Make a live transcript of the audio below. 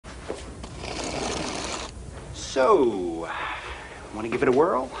So, want to give it a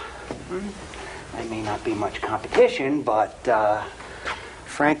whirl? There may not be much competition, but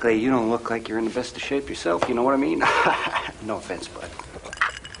frankly, you don't look like you're in the best of shape yourself. You know what I mean? No offense, bud.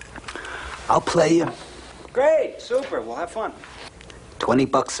 I'll play you. Great, super. We'll have fun.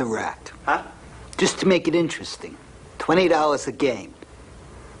 $20 a rack. Huh? Just to make it interesting. $20 a game.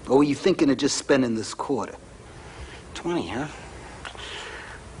 Or were you thinking of just spending this quarter? 20, huh?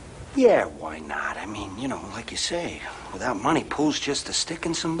 Yeah, why not? I mean, you know, like you say, without money, pool's just a stick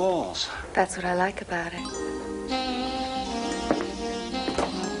and some balls. That's what I like about it.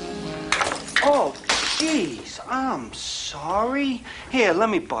 Oh, jeez, I'm sorry. Here, let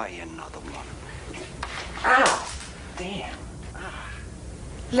me buy you another one. Ow! Damn.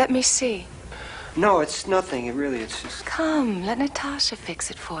 Let me see. No, it's nothing. It's just... Come, let Natasha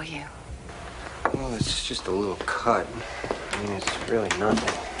fix it for you. Well, it's just a little cut. I mean, it's really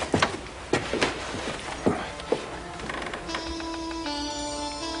nothing.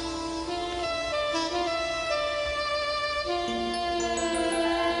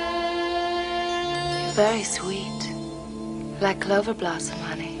 You're very sweet. Like clover blossom,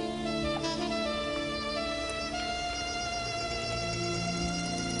 honey.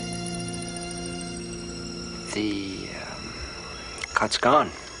 The cut's gone.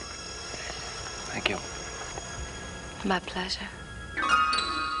 Thank you. My pleasure.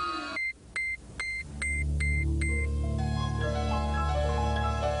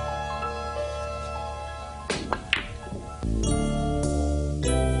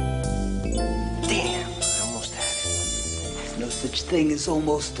 Damn, I almost had it. There's no such thing as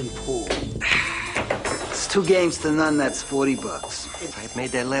almost in pool. It's 2 games to none, that's $40. If I had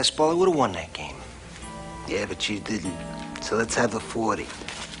made that last ball, I would have won that game. Yeah, but you didn't. So let's have the 40.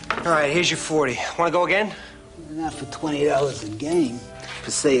 All right, here's your 40. Want to go again? Not for $20 a game.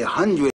 For, say, 100.